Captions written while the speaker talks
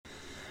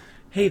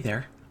Hey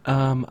there.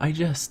 I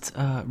just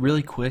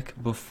really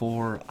quick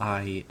before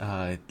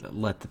I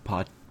let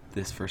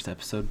this first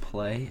episode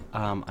play.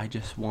 I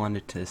just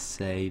wanted to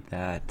say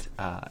that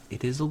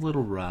it is a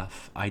little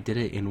rough. I did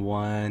it in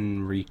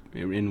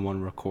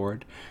one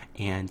record,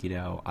 and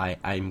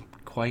I'm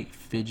quite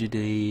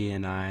fidgety,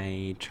 and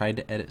I tried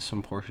to edit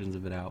some portions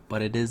of it out,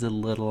 but it is a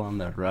little on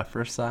the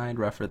rougher side,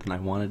 rougher than I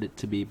wanted it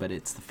to be. But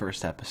it's the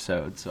first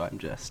episode, so I'm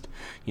just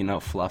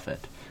fluff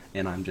it,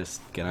 and I'm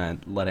just gonna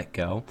let it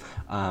go.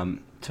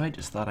 So I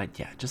just thought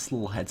just a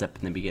little heads up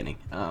in the beginning.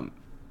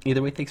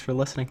 Either way, thanks for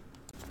listening.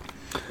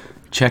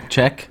 Check,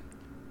 check.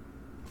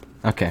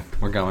 Okay,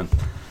 we're going.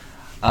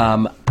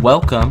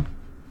 Welcome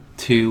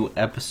to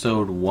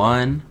episode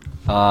 1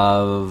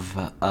 of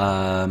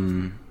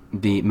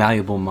the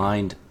Malleable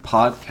Mind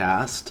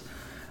podcast.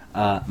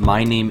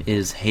 My name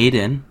is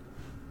Hayden.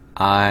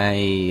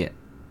 I'm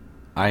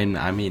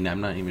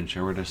not even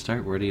sure where to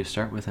start. Where do you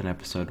start with an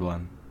episode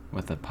 1?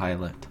 With a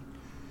pilot?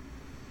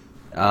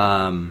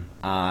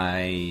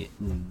 I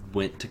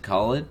went to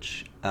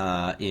college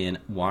in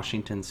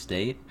Washington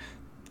State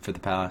for the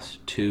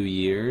past 2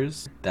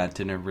 years. That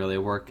didn't really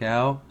work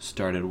out.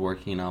 Started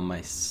working on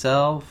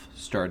myself.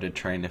 Started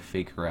trying to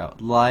figure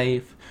out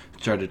life.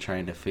 Started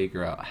trying to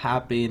figure out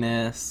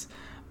happiness.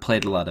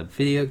 Played a lot of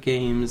video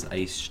games.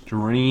 I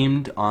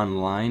streamed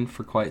online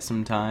for quite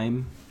some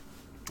time.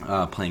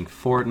 Playing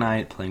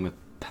Fortnite, playing with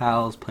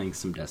pals, playing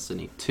some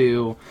Destiny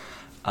 2.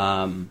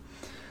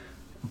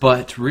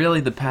 But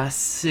really, the past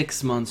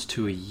 6 months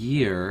to a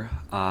year,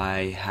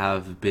 I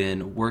have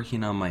been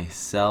working on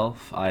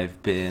myself.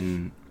 I've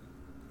been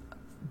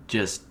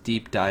just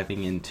deep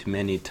diving into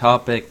many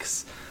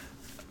topics,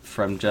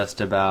 from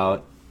just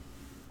about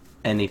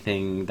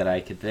anything that I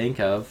could think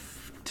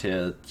of,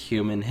 to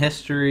human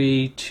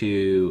history,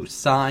 to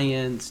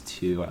science,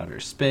 to outer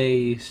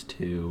space,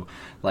 to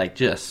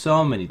just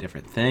so many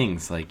different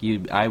things.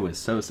 I was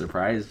so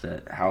surprised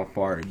at how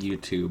far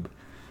YouTube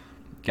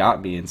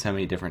got me in so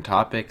many different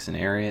topics and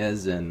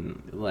areas,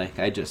 and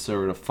I just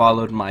sort of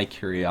followed my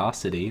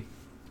curiosity,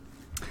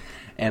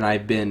 and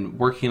I've been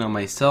working on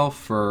myself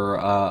for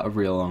a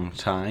real long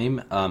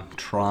time,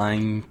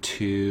 trying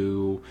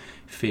to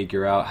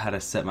figure out how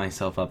to set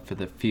myself up for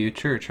the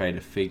future, try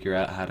to figure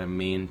out how to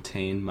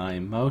maintain my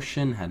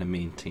emotion, how to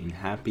maintain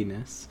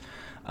happiness,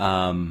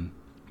 and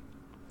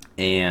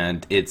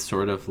it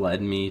sort of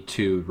led me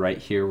to right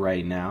here,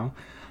 right now.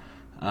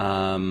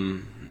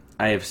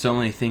 I have so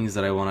many things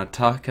that I want to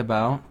talk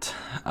about,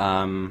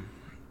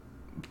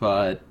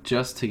 but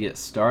just to get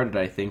started,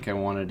 I think I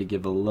wanted to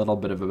give a little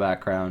bit of a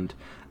background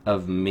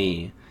of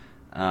me.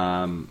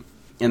 And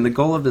the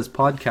goal of this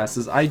podcast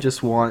is I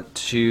just want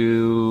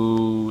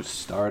to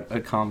start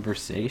a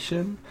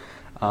conversation.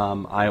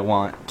 I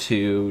want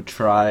to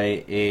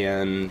try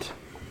and,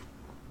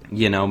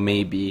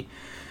 maybe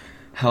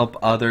help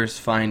others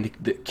find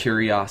the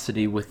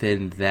curiosity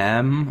within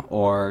them,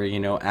 or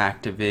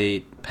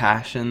activate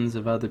passions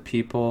of other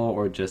people,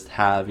 or just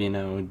have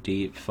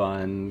deep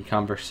fun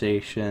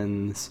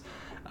conversations.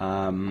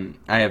 I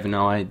have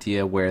no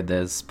idea where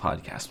this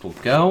podcast will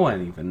go. I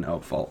don't even know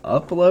if I'll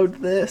upload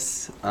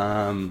this,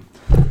 but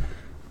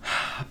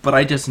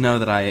I just know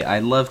that I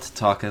love to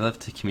talk, I love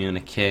to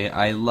communicate,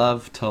 I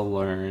love to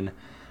learn,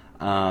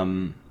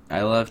 I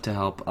love to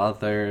help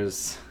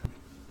others.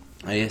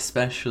 I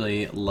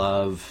especially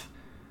love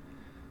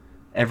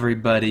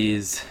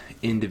everybody's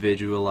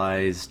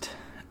individualized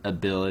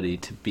ability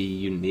to be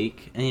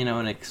unique and,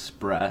 and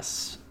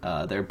express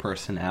their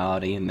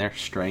personality and their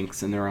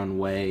strengths in their own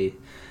way.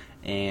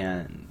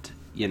 And,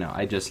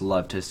 I just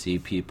love to see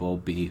people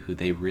be who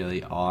they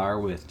really are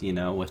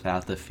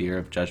without the fear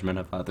of judgment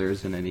of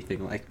others and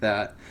anything like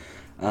that.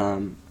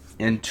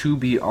 And to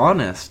be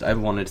honest,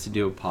 I've wanted to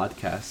do a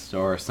podcast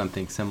or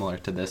something similar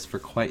to this for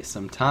quite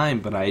some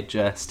time, but I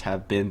just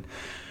have been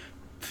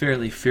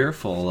fairly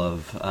fearful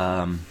of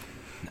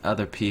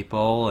other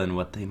people and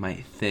what they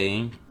might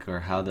think,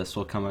 or how this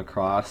will come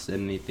across,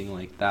 and anything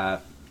like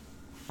that.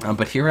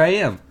 But here I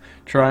am,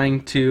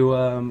 trying to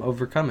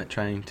overcome it,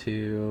 trying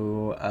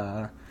to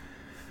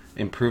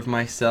improve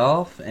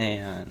myself,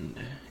 and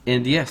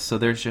yes, so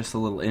there's just a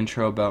little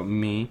intro about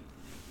me.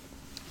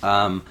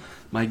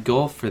 My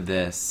goal for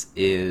this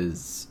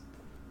is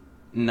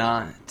for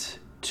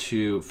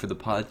the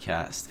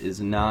podcast,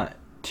 is not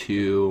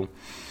to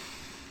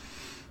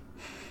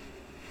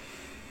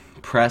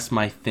press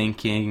my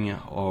thinking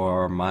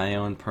or my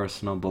own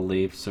personal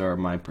beliefs or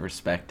my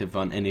perspective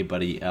on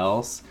anybody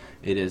else.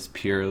 It is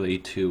purely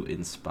to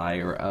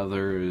inspire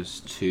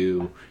others,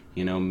 to,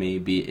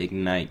 maybe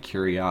ignite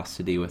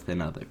curiosity within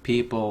other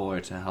people,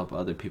 or to help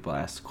other people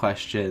ask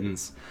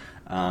questions.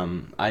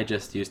 I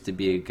just used to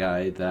be a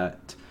guy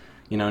that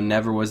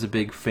never was a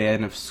big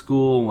fan of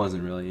school,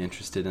 wasn't really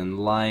interested in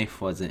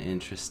life, wasn't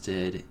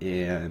interested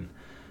in,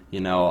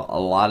 a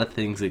lot of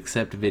things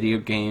except video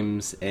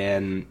games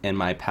and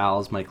my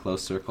pals, my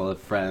close circle of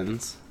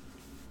friends.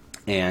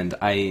 And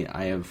I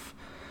have,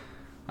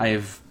 I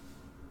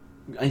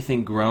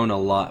think, grown a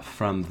lot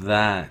from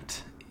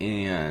that,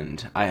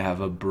 and I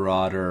have a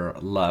broader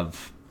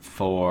love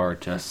for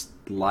just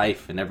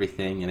life and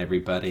everything and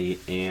everybody.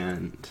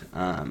 And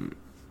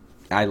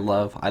I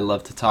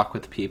love to talk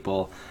with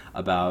people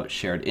about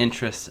shared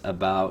interests,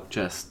 about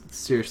just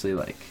seriously,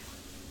 like,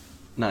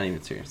 not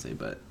even seriously,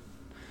 but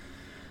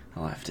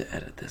I'll have to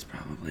edit this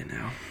probably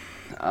now.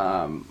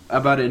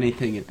 About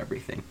anything and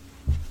everything.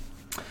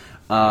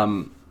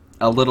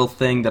 A little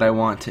thing that I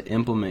want to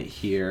implement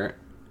here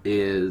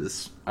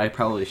is, I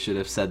probably should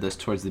have said this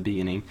towards the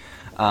beginning,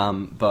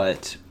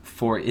 but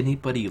for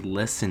anybody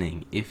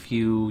listening, if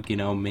you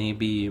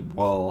maybe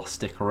will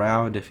stick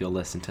around, if you'll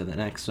listen to the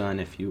next one,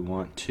 if you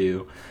want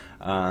to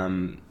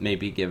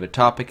maybe give a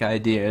topic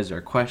ideas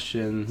or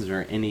questions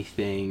or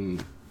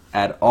anything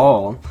at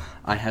all,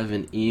 I have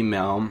an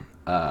email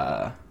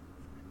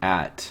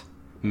at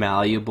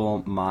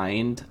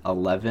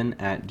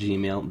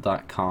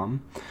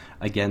malleablemind11@gmail.com.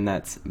 Again,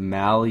 that's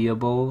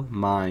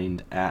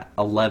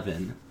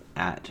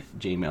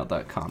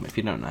malleablemind11@gmail.com. If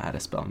you don't know how to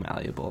spell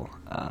malleable,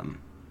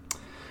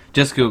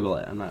 just Google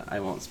it.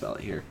 I won't spell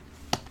it here.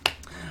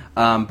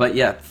 But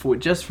yeah,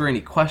 for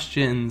any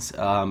questions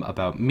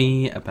about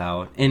me,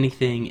 about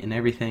anything and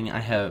everything,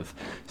 I have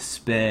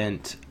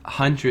spent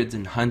hundreds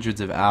and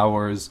hundreds of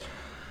hours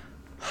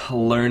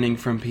learning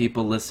from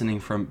people, listening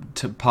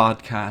to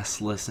podcasts,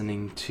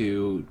 listening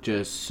to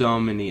just so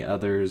many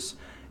others,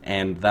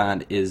 and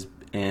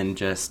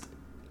just,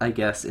 I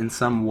guess, in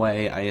some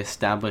way, I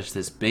established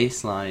this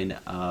baseline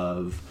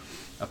of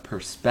a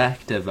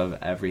perspective of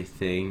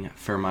everything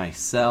for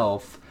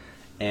myself.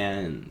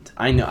 And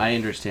I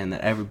understand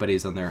that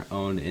everybody's on their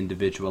own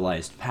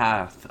individualized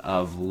path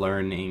of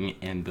learning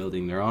and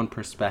building their own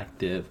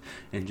perspective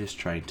and just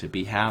trying to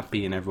be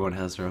happy, and everyone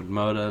has their own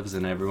motives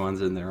and everyone's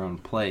in their own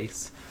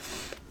place.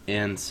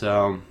 And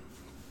so,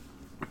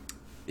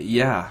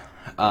 yeah,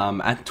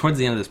 towards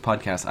the end of this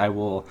podcast, I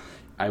will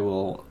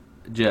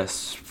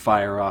just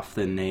fire off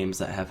the names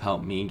that have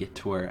helped me get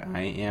to where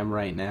I am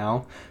right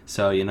now.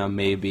 So,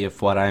 maybe if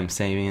what I'm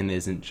saying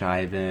isn't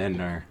jiving,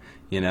 or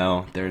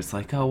there's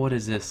like, oh, what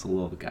is this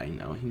little guy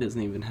know? He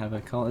doesn't even have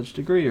a college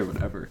degree or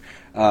whatever.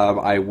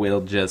 I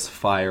will just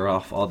fire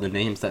off all the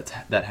names that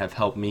have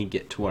helped me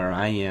get to where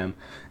I am,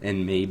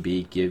 and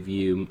maybe give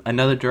you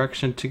another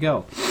direction to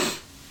go.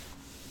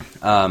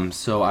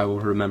 So I will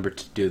remember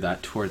to do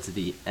that towards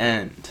the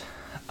end.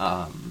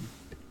 But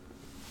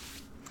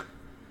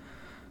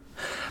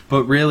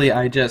really,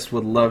 I just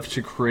would love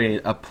to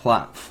create a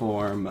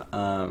platform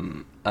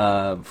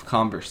of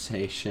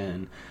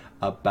conversation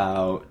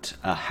about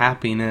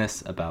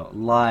happiness, about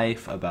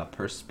life, about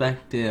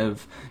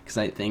perspective, because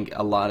I think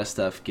a lot of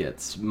stuff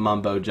gets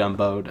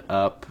mumbo-jumboed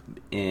up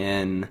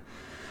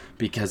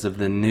because of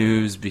the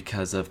news,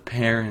 because of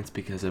parents,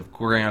 because of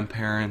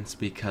grandparents,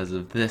 because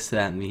of this,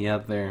 that, and the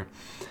other.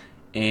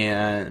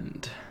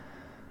 And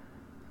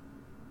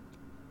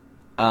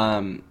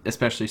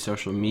especially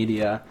social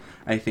media,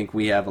 I think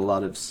we have a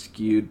lot of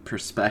skewed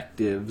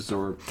perspectives,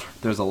 or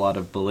there's a lot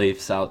of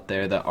beliefs out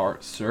there that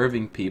aren't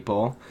serving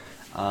people.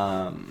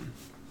 And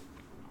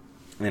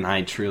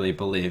I truly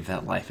believe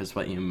that life is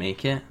what you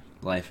make it.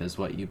 Life is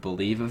what you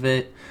believe of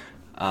it.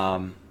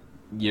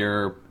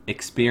 Your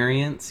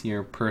experience,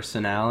 your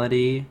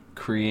personality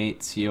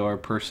creates your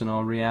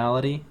personal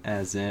reality,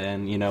 as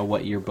in,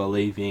 what you're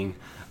believing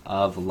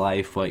of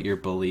life, what you're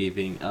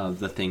believing of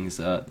the things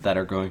that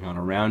are going on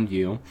around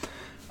you,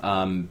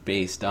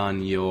 based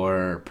on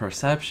your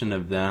perception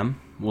of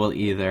them, will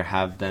either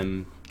have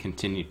them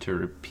continue to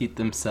repeat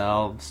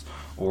themselves,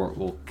 or it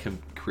will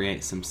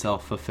create some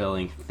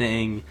self-fulfilling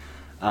thing.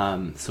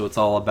 So it's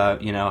all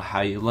about,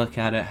 how you look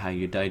at it, how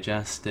you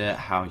digest it,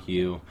 how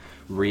you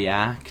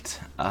react,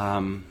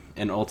 and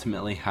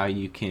ultimately how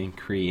you can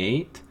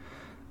create.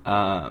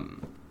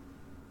 And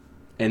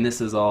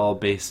this is all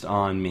based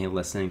on me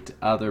listening to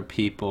other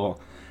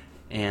people,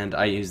 and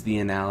I use the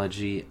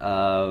analogy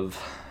of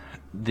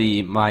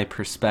my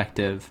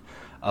perspective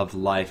of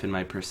life and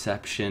my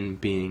perception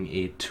being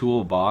a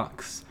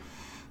toolbox.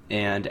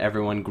 And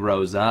everyone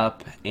grows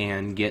up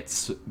and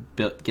gets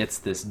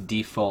this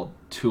default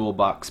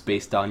toolbox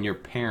based on your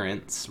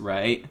parents,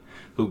 right?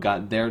 Who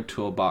got their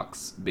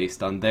toolbox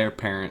based on their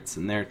parents,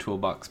 and their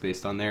toolbox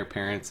based on their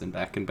parents, and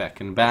back and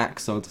back and back.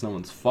 So it's no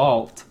one's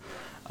fault.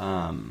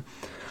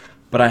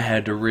 But I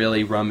had to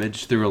really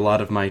rummage through a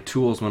lot of my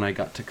tools when I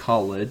got to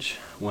college,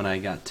 when I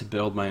got to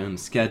build my own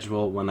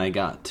schedule, when I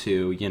got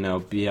to,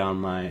 be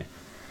on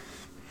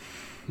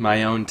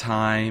my own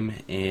time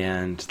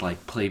and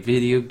like play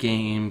video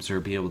games, or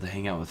be able to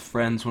hang out with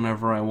friends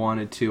whenever I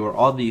wanted to, or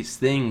all these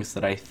things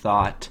that I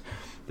thought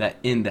that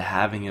in the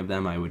having of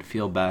them I would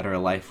feel better,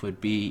 life would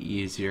be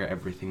easier,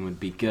 everything would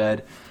be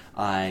good.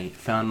 I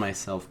found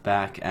myself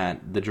back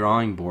at the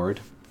drawing board,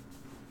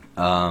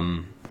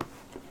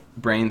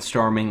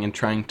 brainstorming and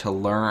trying to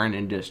learn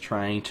and just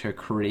trying to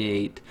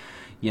create,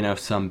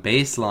 some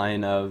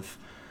baseline of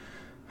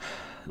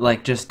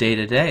like just day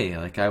to day.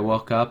 Like I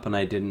woke up and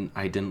I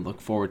didn't look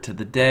forward to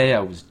the day.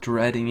 I was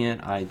dreading it.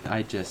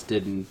 I just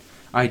didn't.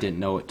 I didn't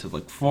know what to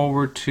look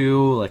forward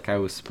to. Like, I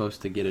was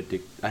supposed to get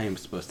I am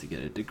supposed to get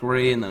a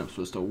degree, and then I'm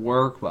supposed to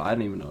work, but I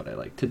don't even know what I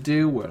like to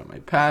do. What are my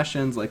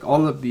passions? Like,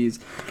 all of these,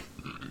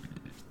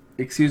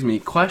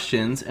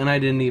 questions, and I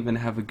didn't even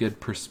have a good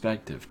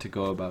perspective to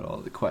go about all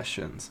the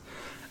questions.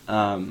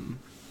 And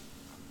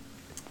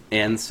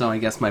so I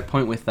guess my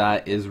point with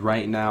that is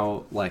right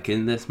now, like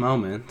in this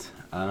moment,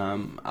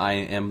 I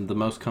am the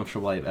most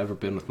comfortable I've ever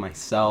been with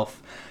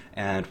myself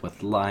and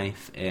with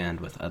life and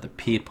with other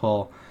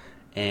people.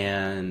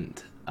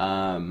 And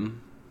I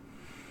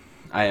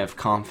have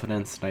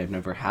confidence that I've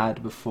never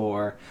had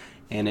before.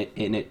 And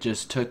it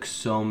just took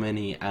so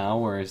many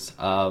hours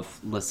of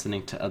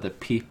listening to other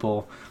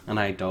people, and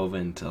I dove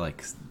into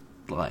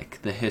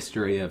like the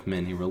history of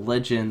many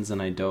religions, and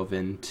I dove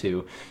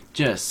into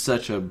just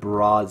such a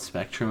broad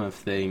spectrum of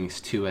things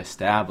to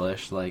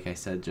establish, like I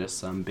said, just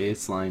some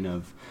baseline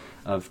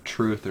of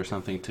truth or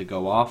something to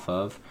go off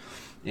of.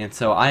 And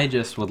so I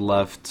just would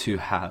love to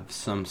have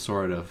some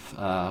sort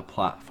of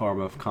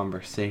platform of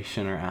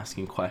conversation or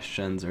asking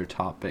questions or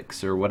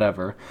topics or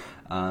whatever,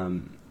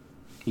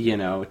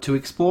 to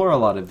explore a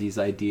lot of these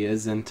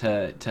ideas and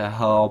to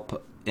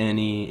help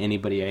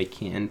anybody I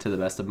can to the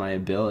best of my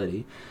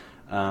ability.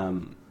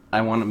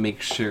 I want to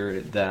make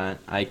sure that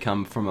I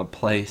come from a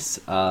place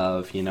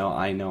of, I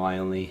know I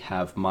only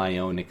have my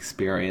own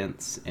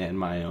experience and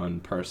my own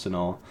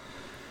personal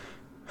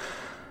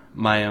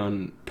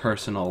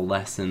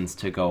lessons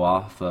to go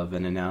off of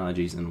and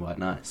analogies and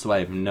whatnot. So I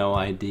have no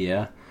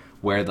idea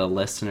where the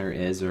listener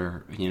is,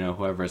 or,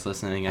 whoever's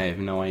listening, I have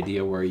no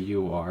idea where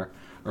you are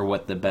or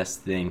what the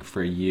best thing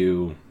for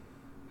you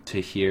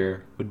to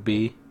hear would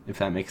be, if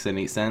that makes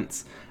any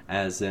sense.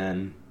 As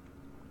in,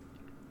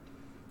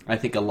 I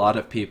think a lot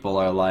of people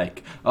are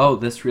like, oh,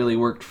 this really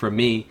worked for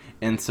me,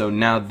 and so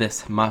now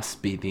this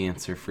must be the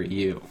answer for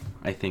you.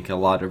 I think a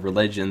lot of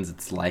religions,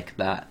 it's like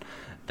that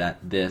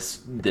this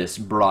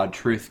broad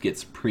truth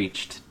gets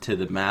preached to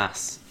the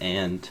mass,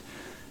 and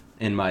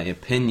in my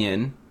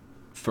opinion,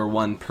 for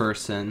one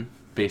person,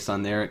 based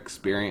on their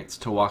experience,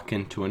 to walk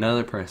into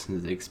another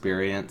person's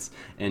experience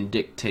and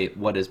dictate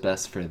what is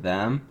best for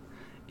them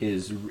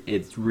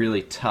it's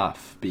really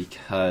tough,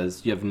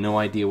 because you have no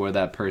idea where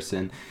that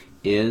person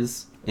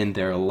is in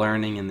their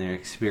learning, in their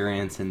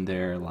experience, in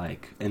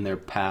their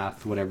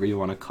path, whatever you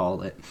want to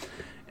call it.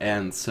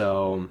 And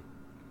so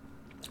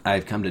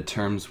I've come to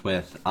terms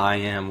with, I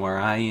am where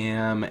I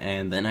am,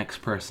 and the next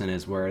person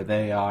is where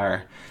they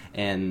are,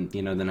 and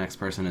the next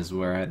person is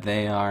where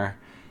they are,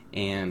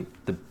 and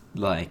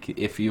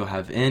if you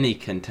have any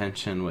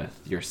contention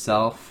with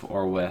yourself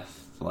or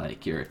with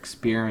your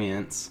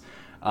experience,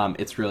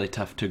 it's really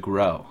tough to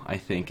grow. I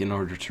think in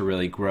order to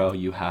really grow,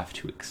 you have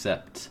to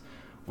accept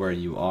where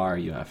you are.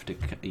 You have to,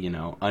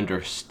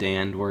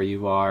 understand where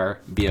you are,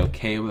 be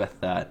okay with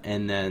that,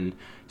 and then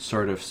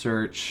sort of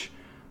search,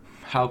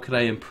 how could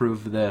I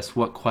improve this?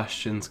 What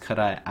questions could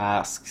I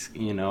ask?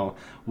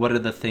 What are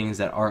the things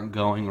that aren't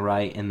going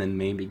right? And then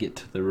maybe get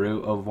to the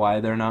root of why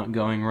they're not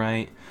going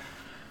right.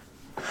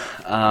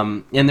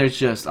 And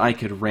there's I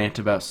could rant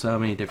about so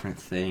many different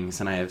things,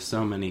 and I have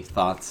so many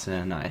thoughts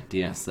and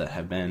ideas that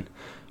have been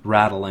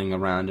rattling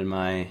around in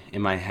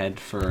my head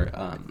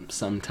for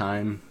some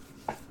time.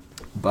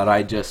 But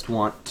I just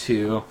want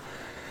to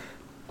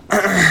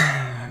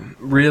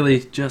really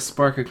just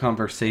spark a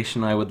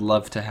conversation I would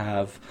love to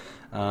have.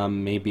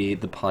 Maybe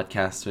the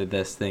podcast or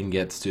this thing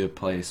gets to a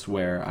place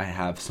where I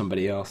have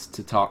somebody else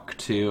to talk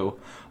to,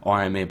 or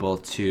I'm able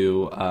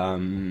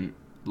to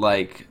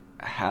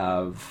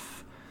have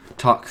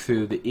talk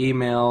through the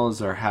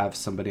emails, or have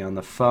somebody on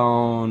the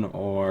phone,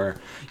 or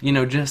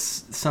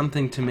just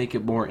something to make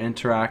it more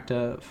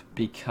interactive,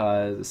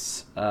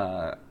 because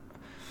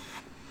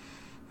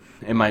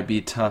it might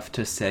be tough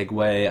to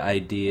segue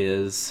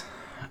ideas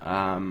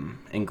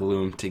and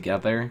glue them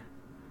together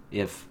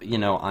if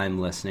I'm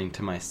listening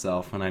to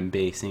myself and I'm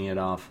basing it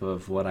off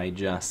of what I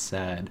just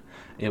said.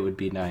 It would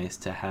be nice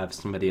to have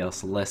somebody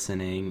else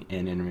listening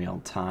and in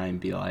real time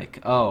be like,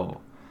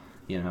 oh,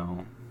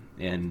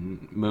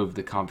 and move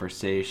the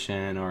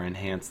conversation or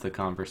enhance the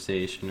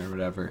conversation or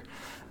whatever.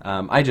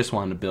 I just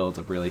want to build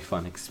a really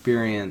fun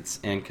experience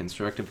and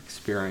constructive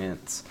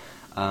experience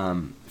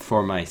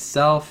for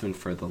myself and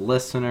for the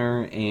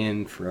listener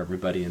and for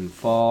everybody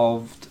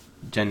involved.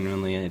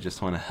 Genuinely, I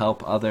just want to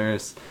help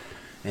others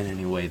in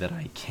any way that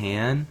I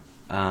can.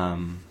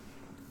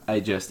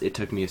 It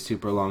took me a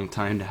super long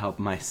time to help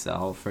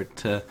myself, or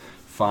to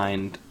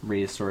find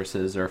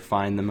resources or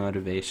find the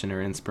motivation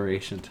or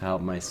inspiration to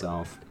help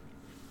myself.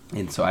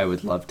 And so I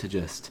would love to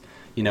just,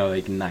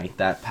 ignite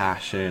that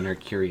passion or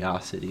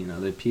curiosity in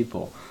other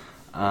people.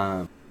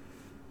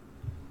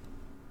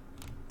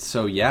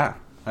 So yeah,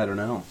 I don't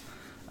know.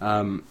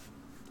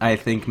 I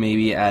think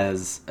maybe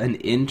as an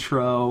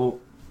intro,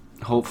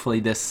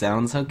 hopefully this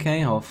sounds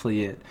okay.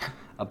 Hopefully it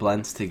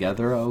blends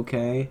together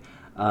okay.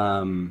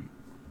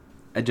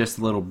 Just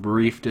a little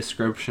brief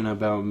description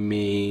about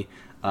me,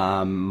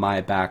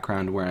 my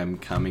background, where I'm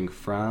coming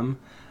from.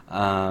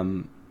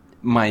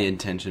 my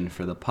intention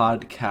for the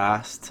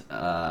podcast.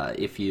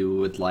 If you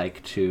would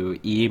like to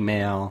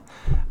email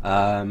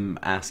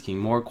asking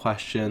more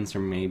questions or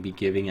maybe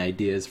giving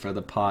ideas for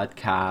the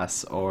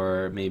podcast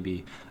or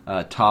maybe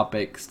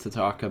topics to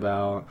talk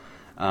about,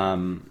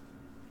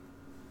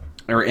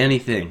 or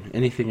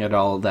anything at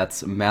all,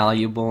 that's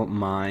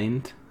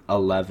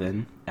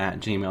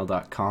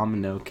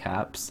malleablemind11@gmail.com. No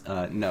caps,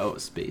 no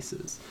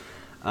spaces.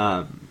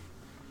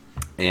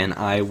 And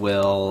I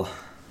will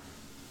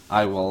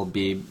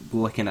be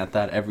looking at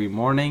that every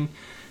morning,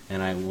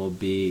 and I will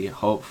be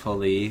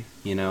hopefully,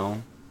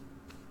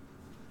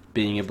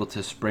 being able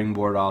to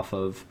springboard off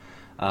of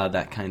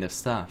that kind of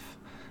stuff,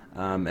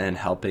 and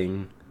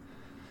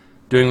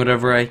doing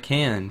whatever I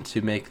can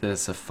to make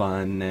this a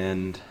fun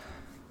and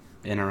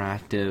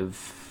interactive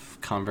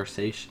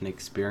conversation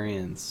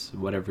experience,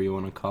 whatever you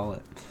want to call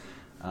it.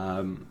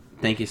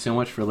 Thank you so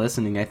much for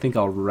listening. I think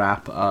I'll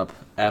wrap up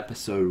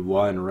episode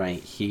 1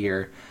 right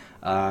here.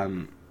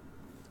 And,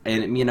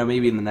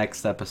 maybe in the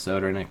next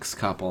episode or next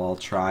couple, I'll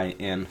try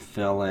and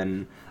fill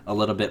in a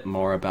little bit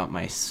more about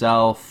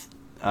myself,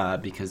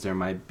 because there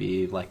might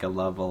be like a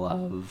level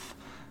of,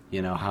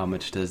 how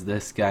much does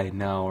this guy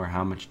know, or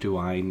how much do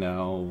I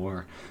know,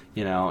 or,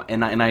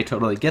 and I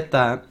totally get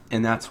that,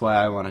 and that's why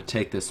I want to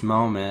take this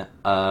moment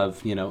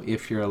of,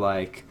 if you're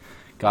like,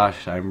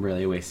 gosh, I'm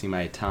really wasting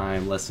my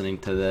time listening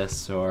to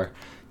this, or,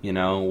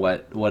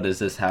 what does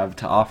this have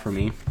to offer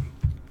me?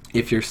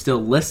 If you're still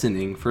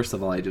listening, first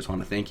of all, I just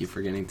want to thank you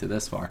for getting to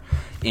this far.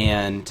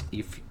 And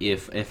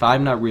if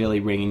I'm not really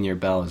ringing your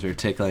bells or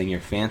tickling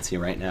your fancy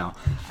right now,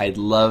 I'd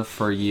love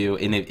for you,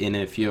 and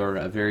if you're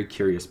a very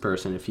curious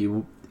person, if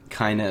you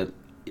kind of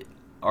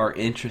are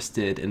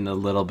interested in a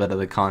little bit of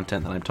the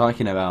content that I'm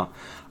talking about,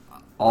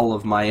 all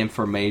of my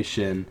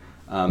information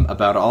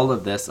about all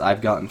of this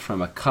I've gotten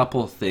from a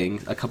couple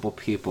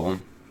people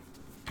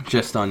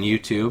just on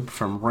YouTube,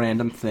 from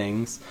random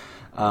things.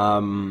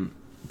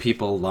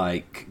 People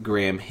like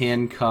Graham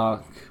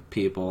Hancock,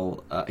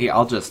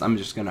 I'm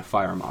just gonna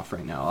fire them off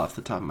right now off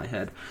the top of my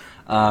head.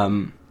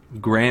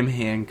 Graham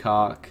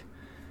Hancock,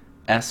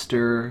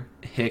 Esther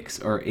Hicks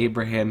or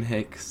Abraham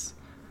Hicks,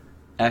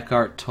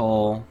 Eckhart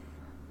Tolle,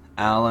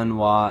 Alan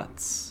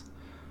Watts,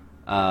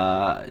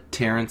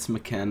 Terrence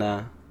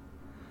McKenna.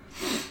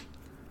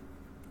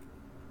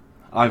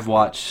 I've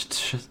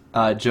watched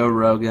Joe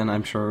Rogan.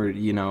 I'm sure,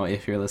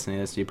 if you're listening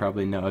to this, you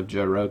probably know of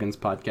Joe Rogan's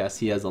podcast.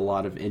 He has a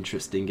lot of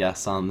interesting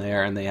guests on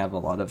there, and they have a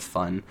lot of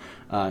fun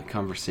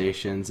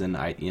conversations, and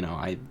I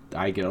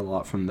get a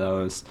lot from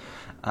those.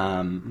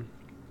 Two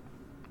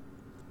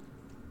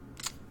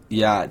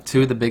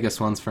of the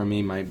biggest ones for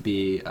me might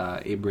be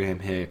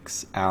Abraham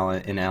Hicks,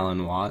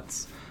 Alan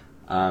Watts.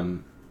 I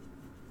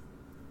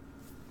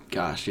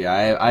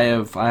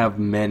have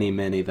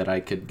many that I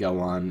could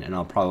go on, and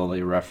I'll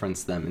probably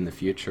reference them in the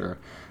future.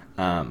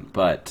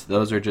 But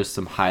those are just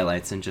some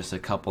highlights and just a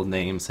couple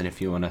names, and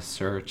if you want to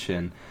search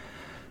and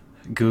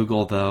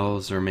Google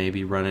those, or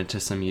maybe run into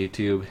some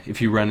YouTube. If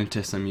you run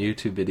into some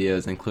YouTube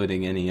videos,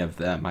 including any of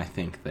them, I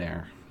think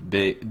they're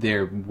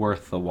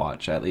worth the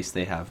watch. At least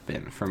they have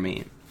been for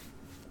me.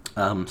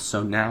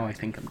 So now I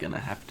think I'm going to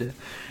have to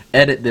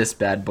edit this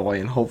bad boy,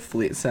 and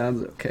hopefully it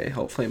sounds okay.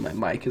 Hopefully my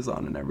mic is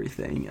on and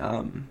everything.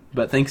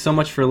 But thanks so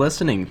much for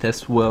listening.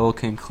 This will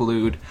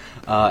conclude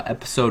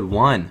episode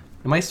 1.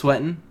 Am I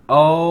sweating?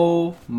 Oh